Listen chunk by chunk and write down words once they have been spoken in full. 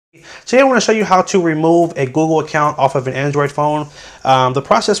Today I want to show you how to remove a Google account off of an Android phone. The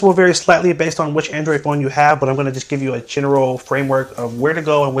process will vary slightly based on which Android phone you have, but I'm going to just give you a general framework of where to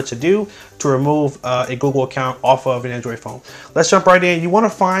go and what to do to remove a Google account off of an Android phone. Let's jump right in. You want to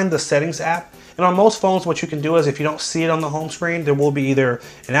find the settings app. And on most phones, what you can do is if you don't see it on the home screen, there will be either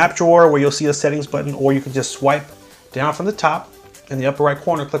an app drawer where you'll see a settings button, or you can just swipe down from the top in the upper right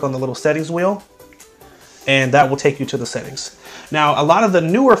corner, click on the little settings wheel, and that will take you to the settings. Now, a lot of the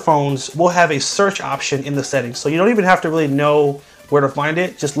newer phones will have a search option in the settings, so you don't even have to really know where to find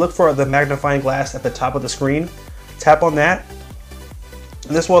it. Just look for the magnifying glass at the top of the screen, tap on that,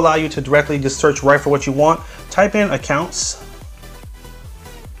 and this will allow you to directly just search right for what you want. Type in accounts,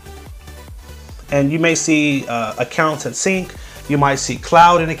 and you may see accounts at sync. You might see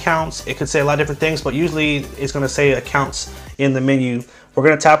cloud in accounts. It could say a lot of different things, but usually it's going to say accounts in the menu. We're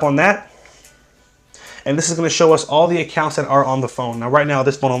going to tap on that, and this is going to show us all the accounts that are on the phone. Now, right now,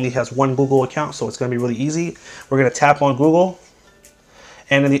 this phone only has one Google account, so it's going to be really easy. We're going to tap on Google,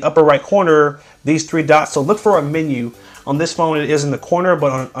 and in the upper right corner, these three dots. So look for a menu. On this phone, it is in the corner,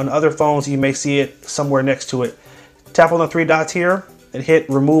 but on other phones, you may see it somewhere next to it. Tap on the three dots here and hit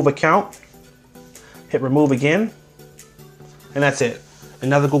remove account. Hit remove again, and that's it.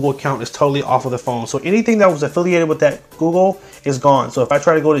 Another Google account is totally off of the phone. So anything that was affiliated with that Google is gone. So if I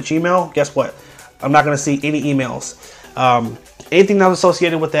try to go to Gmail, guess what? I'm not going to see any emails. Anything that was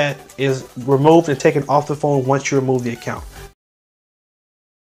associated with that is removed and taken off the phone once you remove the account.